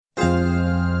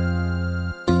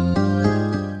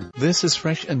This is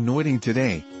Fresh Anointing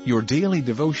Today, your daily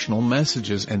devotional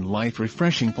messages and life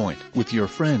refreshing point with your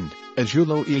friend,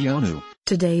 Ajulo Iyonu.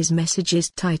 Today's message is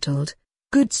titled,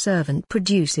 Good Servant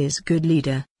Produces Good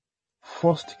Leader.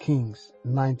 1 Kings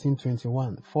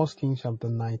 19:21. 1 Kings chapter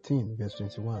 19 verse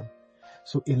 21.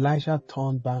 So Elisha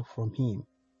turned back from him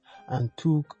and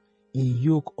took a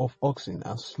yoke of oxen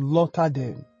and slaughtered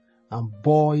them and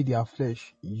boiled their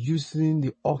flesh using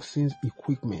the oxen's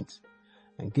equipment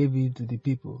and gave it to the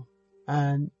people,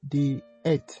 and they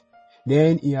ate.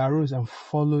 Then he arose and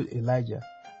followed Elijah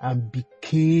and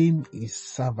became his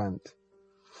servant.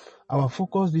 Our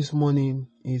focus this morning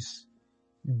is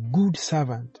good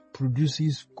servant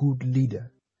produces good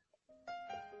leader.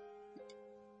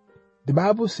 The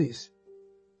Bible says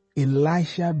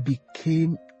Elisha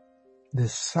became the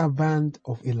servant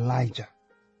of Elijah.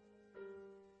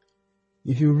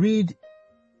 If you read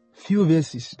few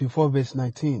verses before verse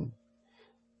 19,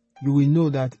 you will know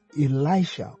that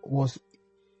Elisha was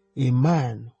a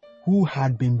man who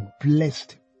had been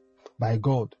blessed by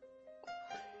God.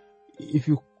 If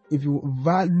you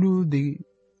value the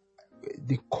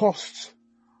cost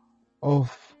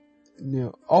of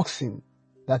oxen,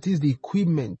 that is the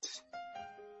equipment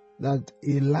that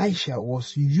Elisha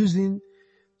was using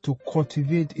to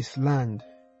cultivate his land,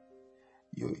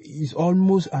 is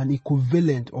almost an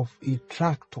equivalent of a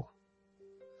tractor.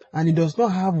 And he does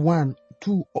not have 1,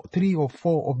 2, 3, or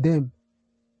 4 of them.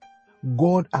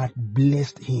 God had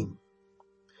blessed him.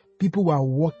 People were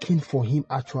working for him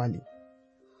actually.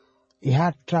 He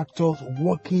had tractors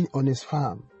working on his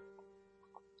farm.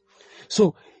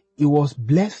 So he was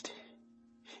blessed.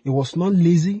 He was not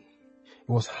lazy.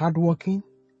 He was hardworking.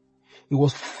 He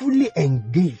was fully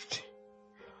engaged,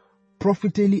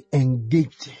 profitably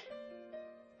engaged.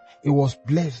 He was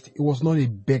blessed. He was not a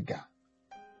beggar.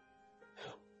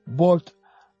 But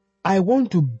I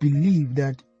want to believe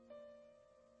that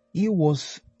he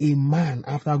was a man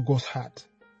after God's heart.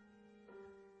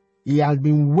 He had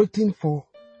been waiting for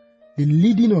the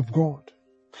leading of God.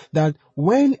 That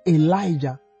when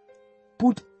Elijah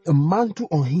put a mantle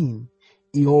on him,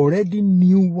 he already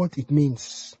knew what it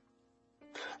means.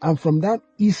 And from that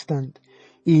instant,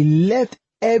 he left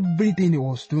everything he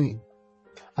was doing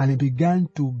and he began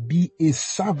to be a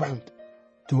servant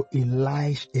to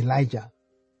Elijah.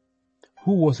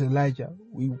 Who was Elijah?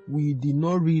 We did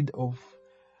not read of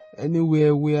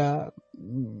anywhere where,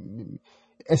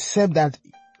 except that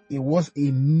he was a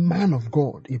man of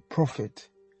God, a prophet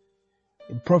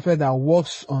that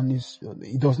works on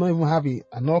he does not even have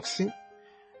an oxen,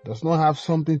 does not have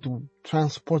something to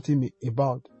transport him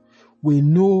about. We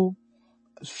know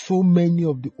so many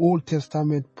of the Old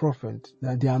Testament prophets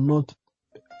that they are not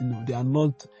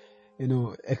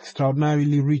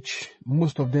extraordinarily rich,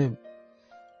 most of them,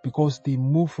 because they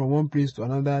move from one place to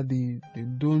another. They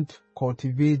don't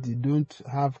cultivate, they don't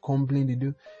have company,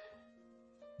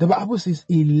 The Bible says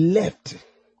he left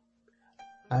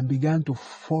and began to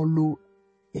follow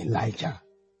Elijah.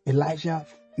 Elijah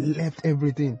left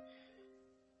everything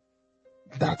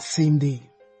that same day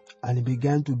and he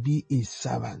began to be a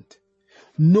servant.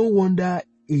 No wonder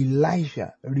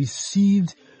Elisha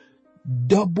received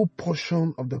double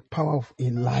portion of the power of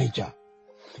Elijah.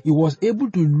 He was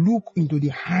able to look into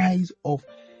the eyes of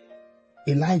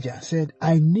Elijah, said,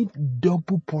 I need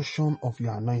double portion of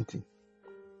your anointing.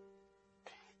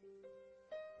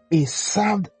 He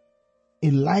served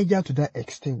Elijah to that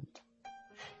extent.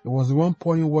 He was the one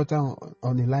pouring water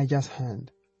on Elijah's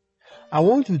hand. I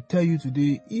want to tell you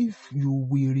today, if you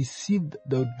will receive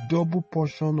the double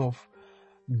portion of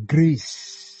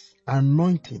grace,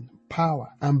 anointing, power,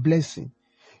 and blessing,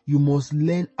 you must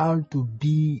learn how to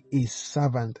be a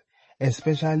servant,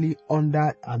 especially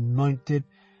under anointed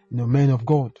men of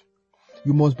God.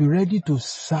 You must be ready to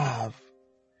serve.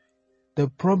 The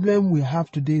problem we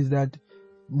have today is that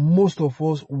most of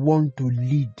us want to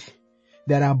lead.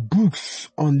 There are books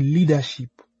on leadership,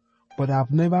 but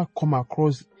I've never come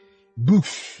across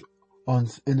books on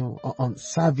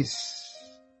service,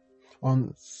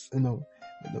 on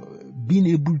being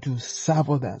able to serve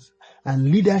others.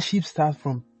 And leadership starts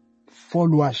from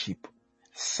followership,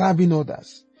 serving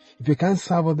others. If you can't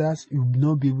serve others, you will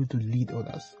not be able to lead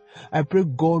others. I pray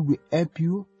God will help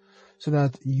you so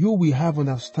that you will have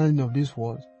understanding of this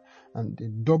word, and the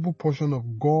double portion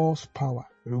of God's power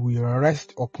will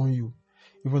rest upon you,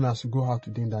 even as you go out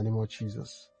today in the name of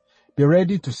Jesus. Be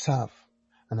ready to serve,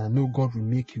 and I know God will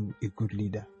make you a good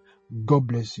leader. God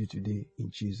bless you today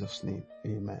in Jesus' name.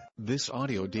 Amen. This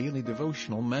audio daily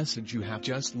devotional message you have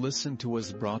just listened to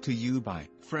was brought to you by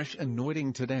Fresh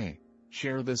Anointing Today.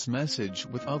 Share this message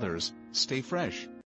with others. Stay fresh.